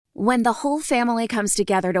When the whole family comes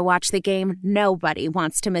together to watch the game, nobody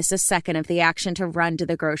wants to miss a second of the action to run to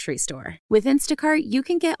the grocery store. With Instacart, you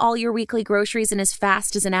can get all your weekly groceries in as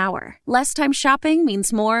fast as an hour. Less time shopping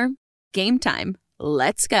means more game time.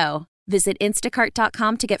 Let's go. Visit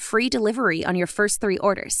instacart.com to get free delivery on your first 3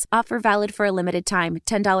 orders. Offer valid for a limited time.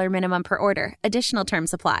 $10 minimum per order. Additional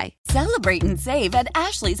terms apply. Celebrate and save at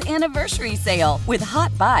Ashley's Anniversary Sale. With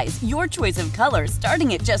Hot Buys, your choice of colors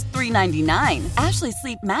starting at just $3.99. Ashley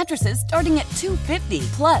Sleep mattresses starting at $2.50.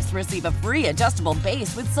 Plus, receive a free adjustable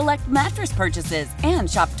base with select mattress purchases. And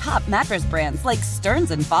shop top mattress brands like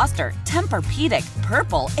Stearns & Foster, Tempur-Pedic,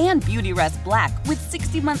 Purple, and Beautyrest Black with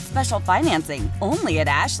 60-month special financing. Only at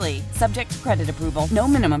Ashley. Subject to credit approval. No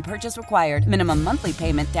minimum purchase required. Minimum monthly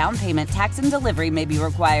payment, down payment, tax, and delivery may be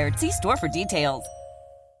required. See store for details.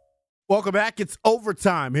 Welcome back. It's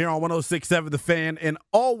overtime here on 106.7 The Fan and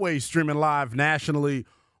always streaming live nationally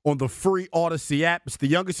on the free Odyssey app. It's the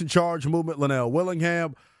youngest in charge movement, Lynell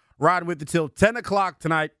Willingham, riding with you till 10 o'clock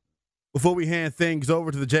tonight before we hand things over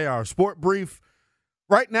to the JR Sport Brief.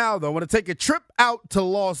 Right now, though, I want to take a trip out to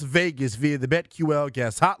Las Vegas via the BetQL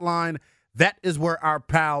guest hotline. That is where our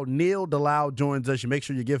pal Neil Deala joins us. You make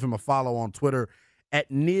sure you give him a follow on Twitter at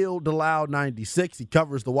Neil Deala96. He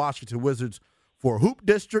covers the Washington Wizards for Hoop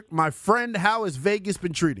District. My friend, how has Vegas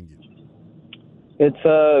been treating you?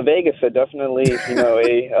 It's Vegas, so definitely,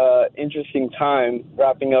 a interesting time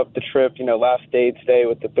wrapping up the trip. Last day today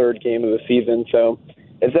with the third game of the season, so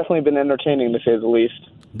it's definitely been entertaining to say the least.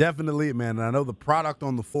 Definitely, man. And I know the product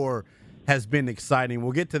on the floor has been exciting.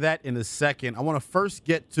 We'll get to that in a second. I want to first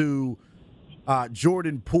get to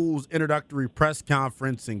Jordan Poole's introductory press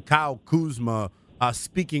conference and Kyle Kuzma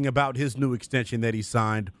speaking about his new extension that he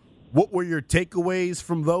signed. What were your takeaways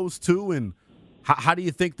from those two, and how do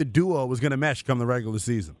you think the duo was going to mesh come the regular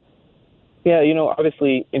season? Yeah,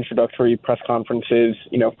 obviously introductory press conferences,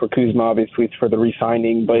 for Kuzma, obviously it's for the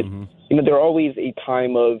re-signing, but, they're always a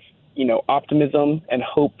time of, optimism and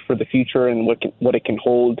hope for the future and what it can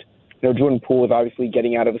hold. Jordan Poole was obviously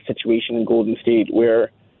getting out of a situation in Golden State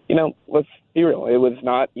where, let's be real, it was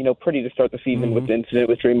not, pretty to start the season with the incident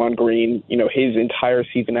with Draymond Green. His entire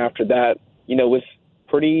season after that, was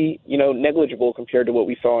pretty, negligible compared to what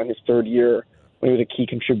we saw in his third year when he was a key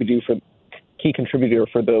contributor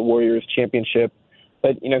for the Warriors championship.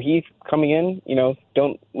 But, he's coming in,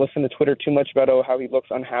 don't listen to Twitter too much about how he looks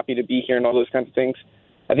unhappy to be here and all those kinds of things.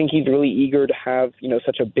 I think he's really eager to have,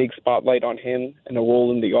 such a big spotlight on him and a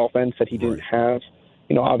role in the offense that he didn't have,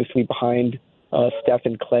 obviously behind Steph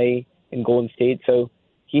and Clay in Golden State. So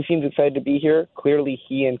he seems excited to be here. Clearly,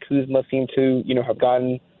 he and Kuzma seem to, have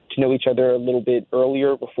gotten to know each other a little bit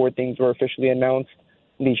earlier before things were officially announced.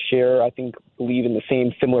 They share, I think, believe in the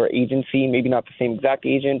same similar agency, maybe not the same exact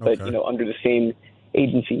agent, but, under the same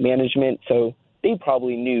agency management. So they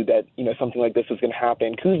probably knew that, something like this was going to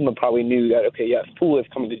happen. Kuzma probably knew that, okay, yes, Poole is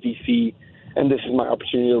coming to D.C., and this is my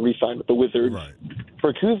opportunity to re-sign with the Wizards. Right.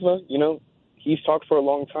 For Kuzma, he's talked for a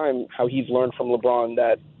long time how he's learned from LeBron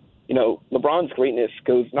that, LeBron's greatness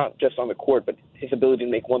goes not just on the court, but his ability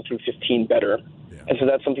to make 1 through 15 better. Yeah. And so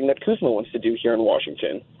that's something that Kuzma wants to do here in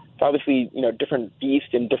Washington. It's obviously, different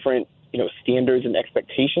beast and different, standards and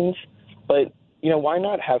expectations. But, why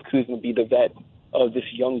not have Kuzma be the vet of this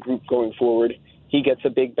young group going forward? He gets a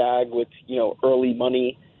big bag with, early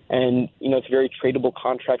money, and, it's a very tradable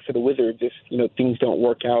contract for the Wizards if, things don't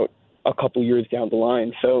work out a couple years down the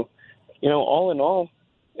line. So, all in all,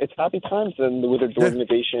 it's happy times in the Wizards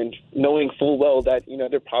organization, knowing full well that,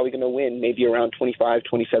 they're probably going to win maybe around 25,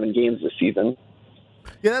 27 games this season.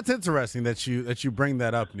 Yeah, that's interesting that you bring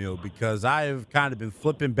that up, Neil, because I've kind of been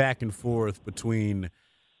flipping back and forth between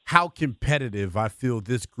how competitive I feel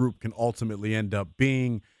this group can ultimately end up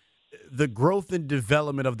being. The growth and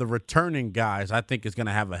development of the returning guys, I think, is going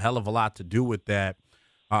to have a hell of a lot to do with that.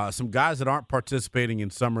 Some guys that aren't participating in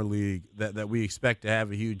Summer League that we expect to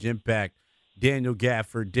have a huge impact, Daniel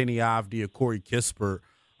Gafford, Denny Avdia, Corey Kispert.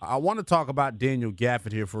 I want to talk about Daniel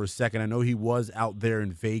Gafford here for a second. I know he was out there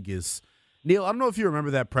in Vegas. Neil, I don't know if you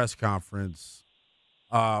remember that press conference.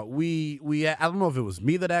 I don't know if it was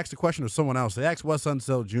me that asked the question or someone else. They asked Wes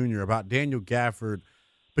Unseld Jr. about Daniel Gafford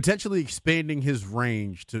potentially expanding his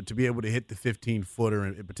range to be able to hit the 15-footer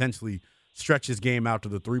and potentially stretch his game out to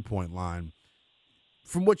the three-point line.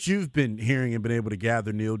 From what you've been hearing and been able to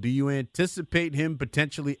gather, Neil, do you anticipate him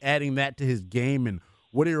potentially adding that to his game, and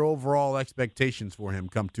what are your overall expectations for him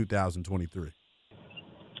come 2023?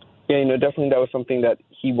 Yeah, definitely that was something that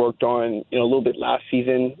he worked on, a little bit last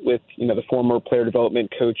season with, the former player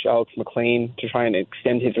development coach, Alex McLean, to try and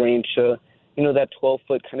extend his range to, that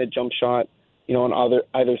 12-foot kind of jump shot, on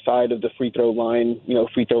either side of the free throw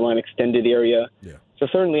line extended area. Yeah. So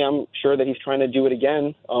certainly I'm sure that he's trying to do it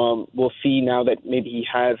again. We'll see now that maybe he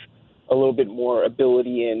has a little bit more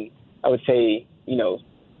ability and, I would say,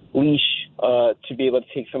 leash to be able to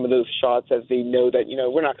take some of those shots as they know that,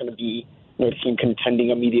 we're not going to be a team contending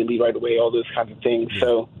immediately right away, all those kinds of things. Yeah.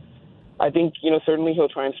 So I think, certainly he'll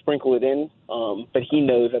try and sprinkle it in, but he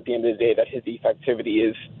knows at the end of the day that his effectivity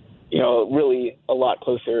is, really a lot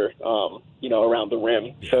closer, around the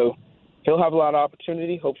rim. Yeah. So he'll have a lot of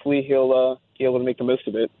opportunity. Hopefully he'll be able to make the most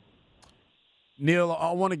of it. Neil,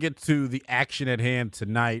 I want to get to the action at hand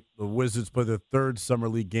tonight. The Wizards play their third Summer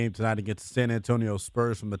League game tonight against the San Antonio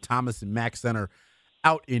Spurs from the Thomas and Mack Center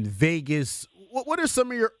out in Vegas. What are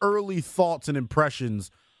some of your early thoughts and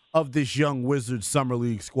impressions of this young Wizards Summer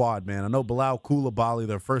League squad, man? I know Bilal Coulibaly,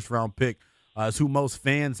 their first-round pick, is who most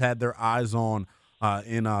fans had their eyes on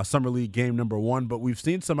in Summer League game number 1, but we've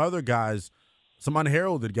seen some other guys, some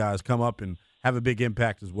unheralded guys, come up and have a big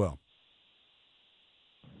impact as well.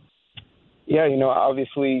 Yeah,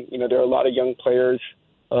 obviously, there are a lot of young players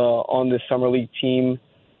on this Summer League team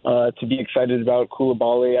to be excited about.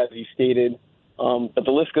 Coulibaly, as you stated. But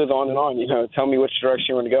the list goes on and on. Tell me which direction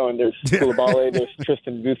you want to go. And there's Coulibaly, there's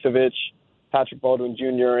Tristan Vucevic, Patrick Baldwin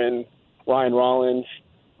Jr., and Ryan Rollins.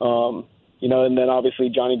 And then obviously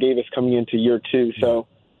Johnny Davis coming into year 2. So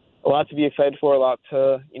a lot to be excited for, a lot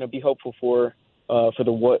to, be hopeful for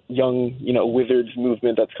the young, Wizards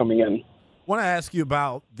movement that's coming in. I want to ask you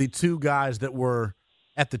about the two guys that were,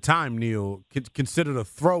 at the time, Neil, considered a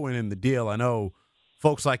throw-in in the deal. I know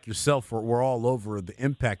folks like yourself were all over the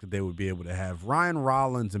impact that they would be able to have. Ryan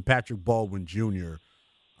Rollins and Patrick Baldwin Jr.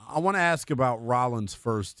 I want to ask about Rollins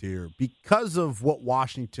first here. Because of what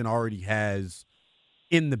Washington already has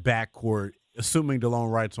in the backcourt, assuming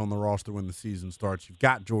DeLone Wright's on the roster when the season starts, you've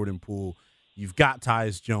got Jordan Poole, you've got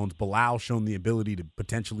Tyus Jones, Bilal shown the ability to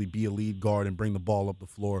potentially be a lead guard and bring the ball up the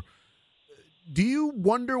floor. Do you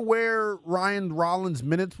wonder where Ryan Rollins'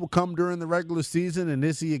 minutes will come during the regular season, and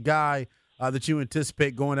is he a guy that you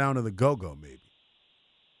anticipate going down to the go-go maybe?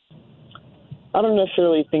 I don't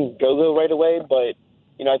necessarily think go-go right away, but,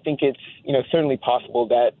 I think it's, certainly possible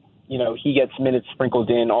that, he gets minutes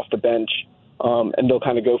sprinkled in off the bench, and they'll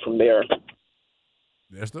kind of go from there.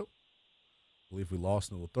 Yes, though? I believe we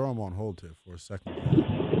lost him. We'll throw him on hold here for a second.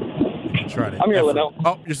 I'm here, Lynell.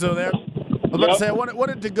 Oh, you're still there? I was about to say, I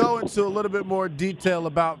wanted to go into a little bit more detail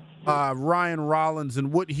about Ryan Rollins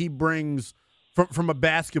and what he brings from a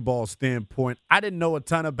basketball standpoint. I didn't know a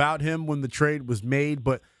ton about him when the trade was made,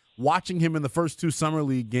 but watching him in the first 2 Summer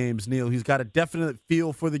League games, Neil, he's got a definite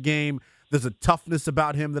feel for the game. There's a toughness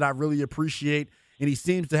about him that I really appreciate, and he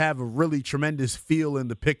seems to have a really tremendous feel in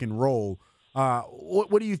the pick and roll.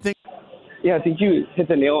 What do you think? Yeah, I think you hit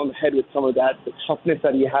the nail on the head with some of that, the toughness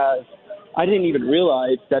that he has. I didn't even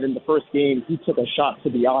realize that in the first game he took a shot to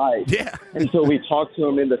the eye. Yeah. Until we talked to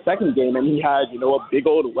him in the second game, and he had, a big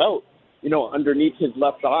old welt, underneath his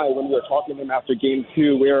left eye when we were talking to him after game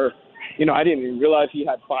 2 where, I didn't even realize he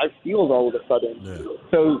had 5 steals all of a sudden. Yeah.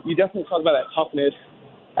 So you definitely talk about that toughness.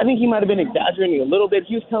 I think he might have been exaggerating a little bit.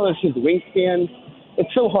 He was telling us his wingspan.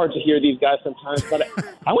 It's so hard to hear these guys sometimes, but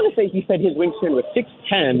I want to say he said his wingspan was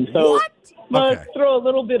 6'10". So let's throw a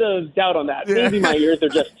little bit of doubt on that. Yeah. Maybe my ears are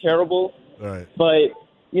just terrible. Right. But,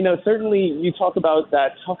 certainly you talk about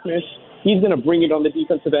that toughness. He's going to bring it on the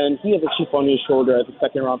defensive end. He has a chip on his shoulder as a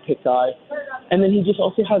second-round pick guy. And then he just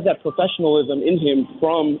also has that professionalism in him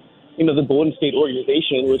from, the Golden State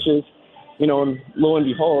organization, which is, lo and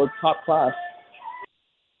behold, top class.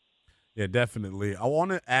 Yeah, definitely. I want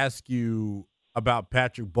to ask you about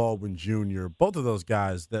Patrick Baldwin Jr., both of those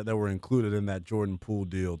guys that were included in that Jordan Poole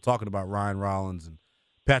deal, talking about Ryan Rollins and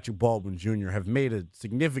Patrick Baldwin Jr., have made a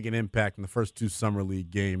significant impact in the first 2 Summer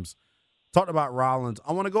League games. Talked about Rollins.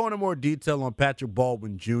 I want to go into more detail on Patrick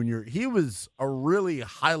Baldwin Jr. He was a really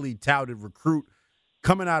highly touted recruit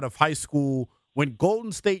coming out of high school. When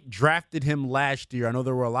Golden State drafted him last year, I know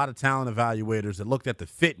there were a lot of talent evaluators that looked at the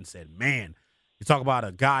fit and said, man, you talk about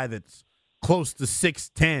a guy that's close to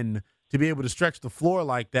 6'10", to be able to stretch the floor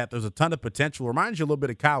like that. There's a ton of potential. Reminds you a little bit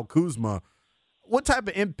of Kyle Kuzma. What type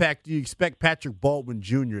of impact do you expect Patrick Baldwin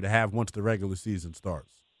Jr. to have once the regular season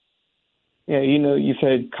starts? Yeah, you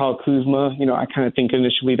said Kyle Kuzma. I kind of think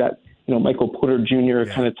initially that, Michael Porter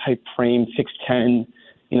Jr. kind of type frame, 6'10",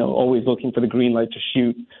 always looking for the green light to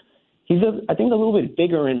shoot. He's, I think, a little bit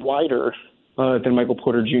bigger and wider than Michael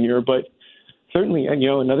Porter Jr., but certainly,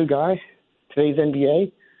 another guy, today's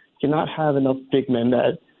NBA, cannot have enough big men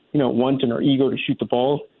that, want and are eager to shoot the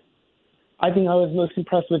ball. I think I was most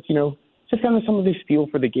impressed with, just kind of some of his feel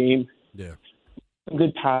for the game. Yeah. Some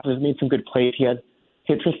good passes, made some good plays. He had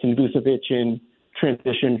hit Tristan Vucevic in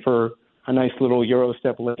transition for a nice little Euro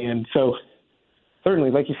step lay-in. So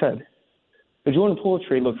certainly, like you said, the Jordan Poole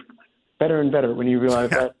trade looks better and better when you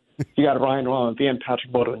realize that you got Ryan Rollins and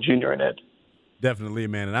Patrick Baldwin Jr. in it. Definitely,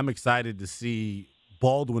 man. And I'm excited to see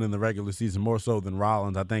Baldwin in the regular season more so than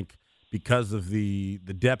Rollins. I think because of the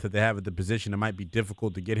depth that they have at the position, it might be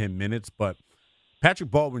difficult to get him minutes. But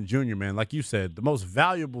Patrick Baldwin Jr., man, like you said, the most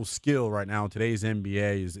valuable skill right now in today's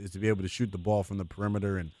NBA is to be able to shoot the ball from the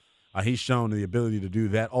perimeter. And he's shown the ability to do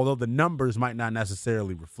that, although the numbers might not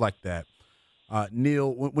necessarily reflect that.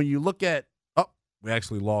 Neil, when you look at – we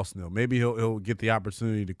actually lost Neil. Maybe he'll get the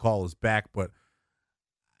opportunity to call us back, but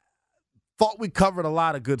thought we covered a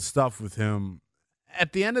lot of good stuff with him.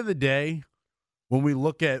 At the end of the day, when we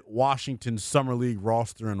look at Washington's Summer League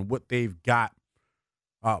roster and what they've got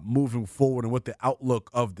moving forward and what the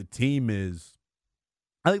outlook of the team is,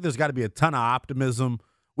 I think there's got to be a ton of optimism.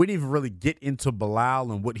 We didn't even really get into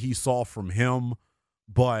Bilal and what he saw from him,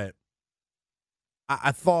 but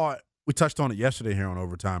I thought we touched on it yesterday here on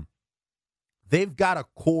Overtime. They've got a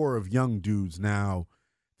core of young dudes now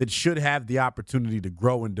that should have the opportunity to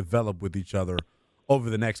grow and develop with each other over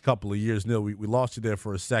the next couple of years. Neil, we lost you there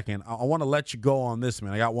for a second. I want to let you go on this,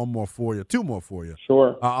 man. I got one more for you, two more for you.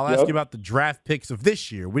 Sure. I'll ask you about the draft picks of this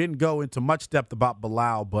year. We didn't go into much depth about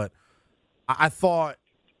Bilal, but I thought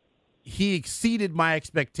he exceeded my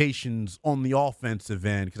expectations on the offensive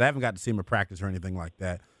end because I haven't got to see him at practice or anything like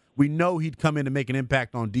that. We know he'd come in and make an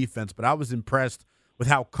impact on defense, but I was impressed with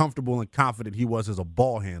how comfortable and confident he was as a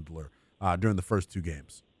ball handler during the first two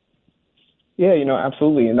games. Yeah,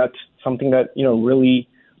 absolutely. And that's something that, really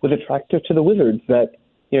was attractive to the Wizards, that,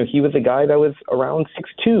 he was a guy that was around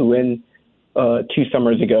 6'2" and 2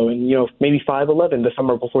 summers ago and, maybe 5'11" the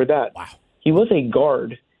summer before that. Wow. He was a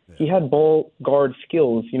guard. Yeah. He had ball guard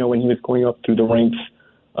skills, when he was going up through the ranks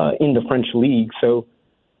in the French league. So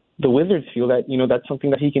the Wizards feel that, that's something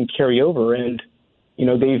that he can carry over. And,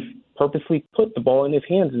 they've purposely put the ball in his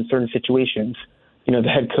hands in certain situations. The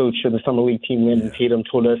head coach of the Summer League team, Landon Tatum,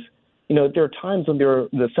 told us, there are times when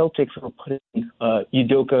the Celtics were putting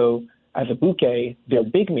Udoka as a bouquet, their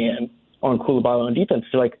big man, on Koulibaly on defense.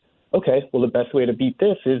 They're like, okay, well, the best way to beat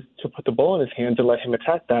this is to put the ball in his hands and let him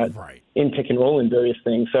attack that in pick and roll and various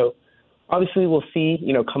things. So obviously we'll see,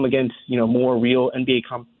 come against, more real NBA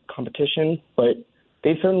competition, but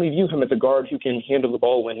they certainly view him as a guard who can handle the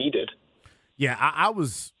ball when needed. Yeah, I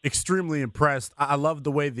was extremely impressed. I loved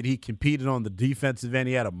the way that he competed on the defensive end.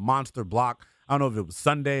 He had a monster block. I don't know if it was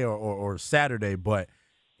Sunday or Saturday, but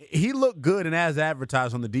he looked good and as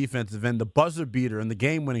advertised on the defensive end. The buzzer beater and the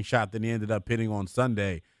game-winning shot that he ended up hitting on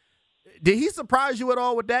Sunday. Did he surprise you at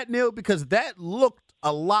all with that, Neil? Because that looked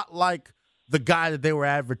a lot like the guy that they were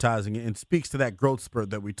advertising and speaks to that growth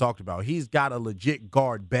spurt that we talked about. He's got a legit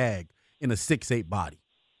guard bag in a 6'8" body.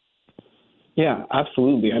 Yeah,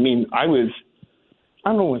 absolutely. I mean, I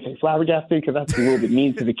don't want to say flabbergasted because that's a little bit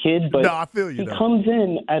mean to the kid, but no, I feel you, he comes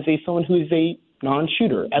in as someone who is a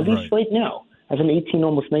non-shooter, at least right now, as an 18,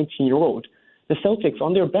 almost 19-year-old. The Celtics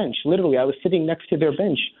on their bench, literally, I was sitting next to their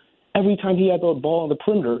bench. Every time he had the ball on the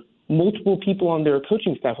perimeter, multiple people on their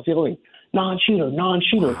coaching staff was yelling, non-shooter,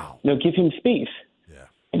 non-shooter. Wow. Give him space. Yeah.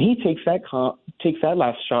 And he takes that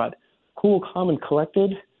last shot, cool, calm, and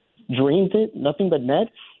collected, drains it, nothing but net.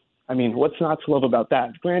 I mean, what's not to love about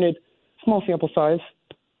that? Granted, small sample size,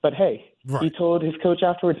 but hey, he told his coach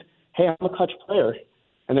afterwards, hey, I'm a clutch player.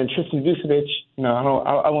 And then Tristan Vucevic,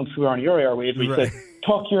 I won't swear on your airwaves, but he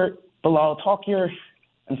said, Bilal, talk your.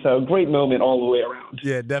 And so great moment all the way around.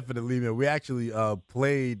 Yeah, definitely, man. We actually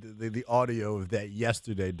played the audio of that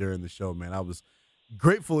yesterday during the show, man. I was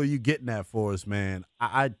grateful of you getting that for us, man.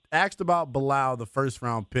 I asked about Bilal, the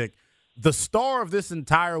first-round pick, the star of this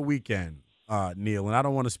entire weekend, Neil, and I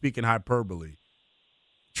don't want to speak in hyperbole.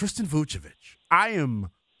 Tristan Vucevic. I am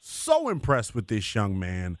so impressed with this young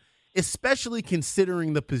man, especially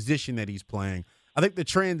considering the position that he's playing. I think the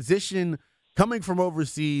transition coming from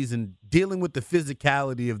overseas and dealing with the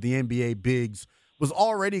physicality of the NBA bigs was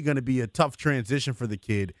already going to be a tough transition for the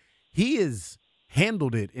kid. He has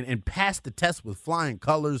handled it and passed the test with flying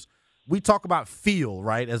colors. We talk about feel,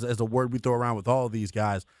 right, as a word we throw around with all of these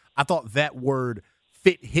guys. I thought that word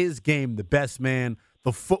fit his game the best, man.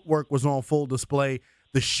 The footwork was on full display.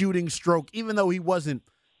 The shooting stroke, even though he wasn't,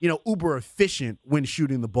 uber efficient when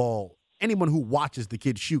shooting the ball, anyone who watches the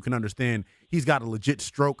kid shoot can understand he's got a legit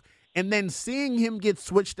stroke. And then seeing him get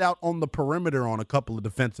switched out on the perimeter on a couple of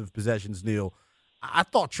defensive possessions, Neil, I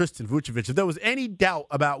thought Tristan Vucevic, if there was any doubt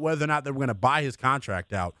about whether or not they were going to buy his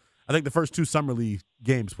contract out, I think the first two Summer League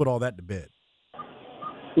games put all that to bed.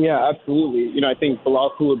 Yeah, absolutely. I think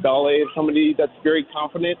Bilal Koulibaly is somebody that's very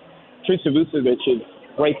confident. Tristan Vucevic is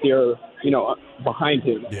right there, behind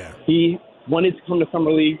him. Yeah. He wanted to come to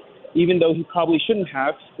Summer League. even though he probably shouldn't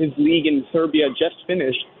have. His league in Serbia just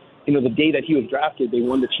finished. The day that he was drafted, they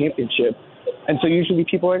won the championship. And so usually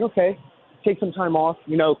people are like, okay, take some time off,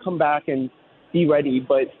 come back and be ready.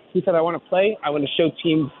 But he said, I want to play. I want to show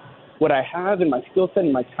teams what I have and my skill set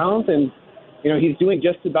and my talent. And, he's doing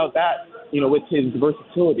just about that, with his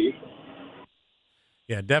versatility.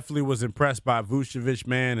 Yeah, definitely was impressed by Vucevic,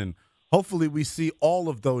 man. And hopefully we see all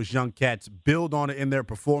of those young cats build on it in their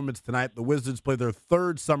performance tonight. The Wizards play their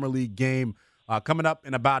third Summer League game coming up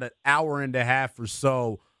in about an hour and a half or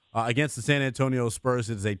so against the San Antonio Spurs.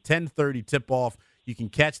 It is a 10:30 tip-off. You can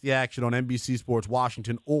catch the action on NBC Sports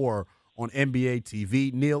Washington or on NBA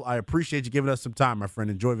TV. Neil, I appreciate you giving us some time, my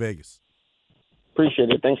friend. Enjoy Vegas. Appreciate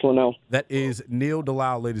it. Thanks, Lynell. That is Neil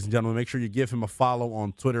Deala, ladies and gentlemen. Make sure you give him a follow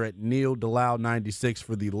on Twitter at Neil Deala96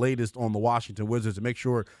 for the latest on the Washington Wizards. And make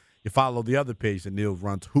sure you follow the other page that Neil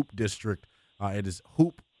runs, Hoop District. It is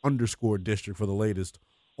Hoop_District for the latest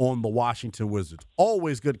on the Washington Wizards.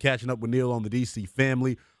 Always good catching up with Neil on the DC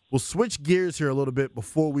family. We'll switch gears here a little bit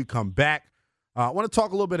before we come back. I want to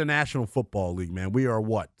talk a little bit of National Football League, man. We are,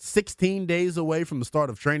 16 days away from the start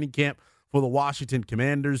of training camp for the Washington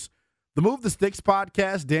Commanders. The Move the Sticks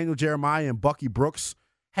podcast, Daniel Jeremiah and Bucky Brooks,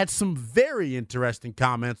 had some very interesting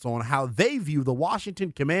comments on how they view the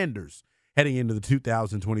Washington Commanders heading into the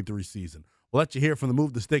 2023 season. We'll let you hear from the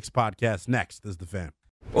Move the Sticks podcast next as the Fan.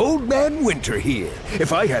 Old Man Winter here.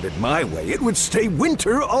 If I had it my way, it would stay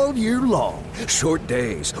winter all year long. Short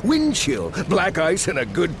days, wind chill, black ice, and a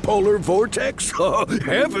good polar vortex. Oh,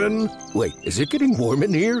 heaven. Wait, is it getting warm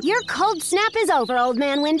in here? Your cold snap is over, Old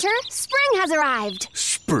Man Winter. Spring has arrived.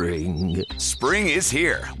 Spring. Spring is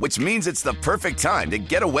here, which means it's the perfect time to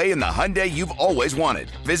get away in the Hyundai you've always wanted.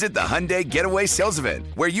 Visit the Hyundai Getaway Sales Event,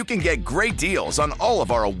 where you can get great deals on all of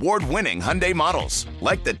our award-winning Hyundai models,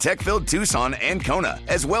 like the tech-filled Tucson and Kona,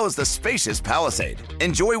 as well as the spacious Palisade.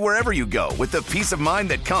 Enjoy wherever you go with the peace of mind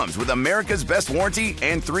that comes with America's best warranty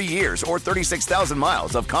and 3 years or 36,000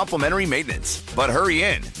 miles of complimentary maintenance. But hurry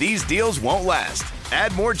in, these deals won't last.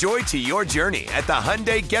 Add more joy to your journey at the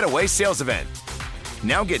Hyundai Getaway Sales Event.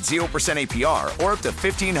 Now get 0% APR or up to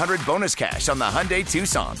 $1,500 bonus cash on the Hyundai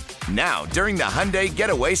Tucson. Now, during the Hyundai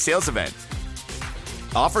Getaway Sales Event.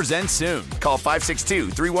 Offers end soon. Call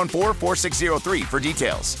 562-314-4603 for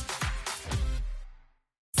details.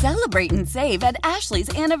 Celebrate and save at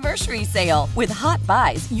Ashley's Anniversary Sale. With Hot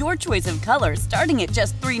Buys, your choice of colors starting at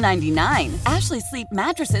just $3.99. Ashley Sleep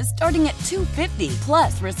mattresses starting at $2.50.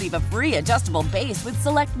 Plus, receive a free adjustable base with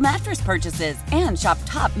select mattress purchases. And shop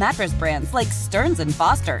top mattress brands like Stearns &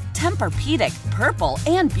 Foster, Tempur-Pedic, Purple,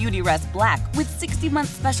 and Beautyrest Black with 60-month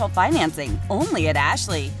special financing. Only at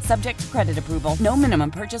Ashley. Subject to credit approval. No minimum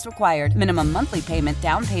purchase required. Minimum monthly payment,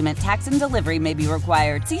 down payment, tax, and delivery may be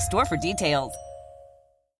required. See store for details.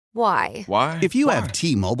 Why? If you have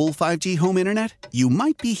T-Mobile 5G home internet, you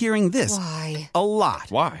might be hearing this Why? a lot.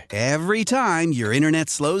 Why? Every time your internet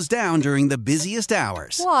slows down during the busiest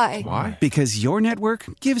hours. Why? Because your network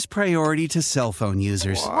gives priority to cell phone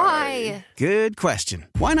users. Why? Good question.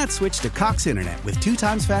 Why not switch to Cox Internet with 2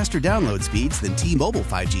 times faster download speeds than T-Mobile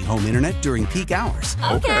 5G home internet during peak hours?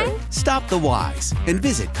 Okay. Stop the whys and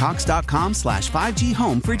visit cox.com/5G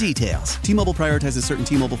home for details. T-Mobile prioritizes certain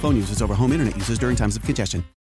T-Mobile phone users over home internet users during times of congestion.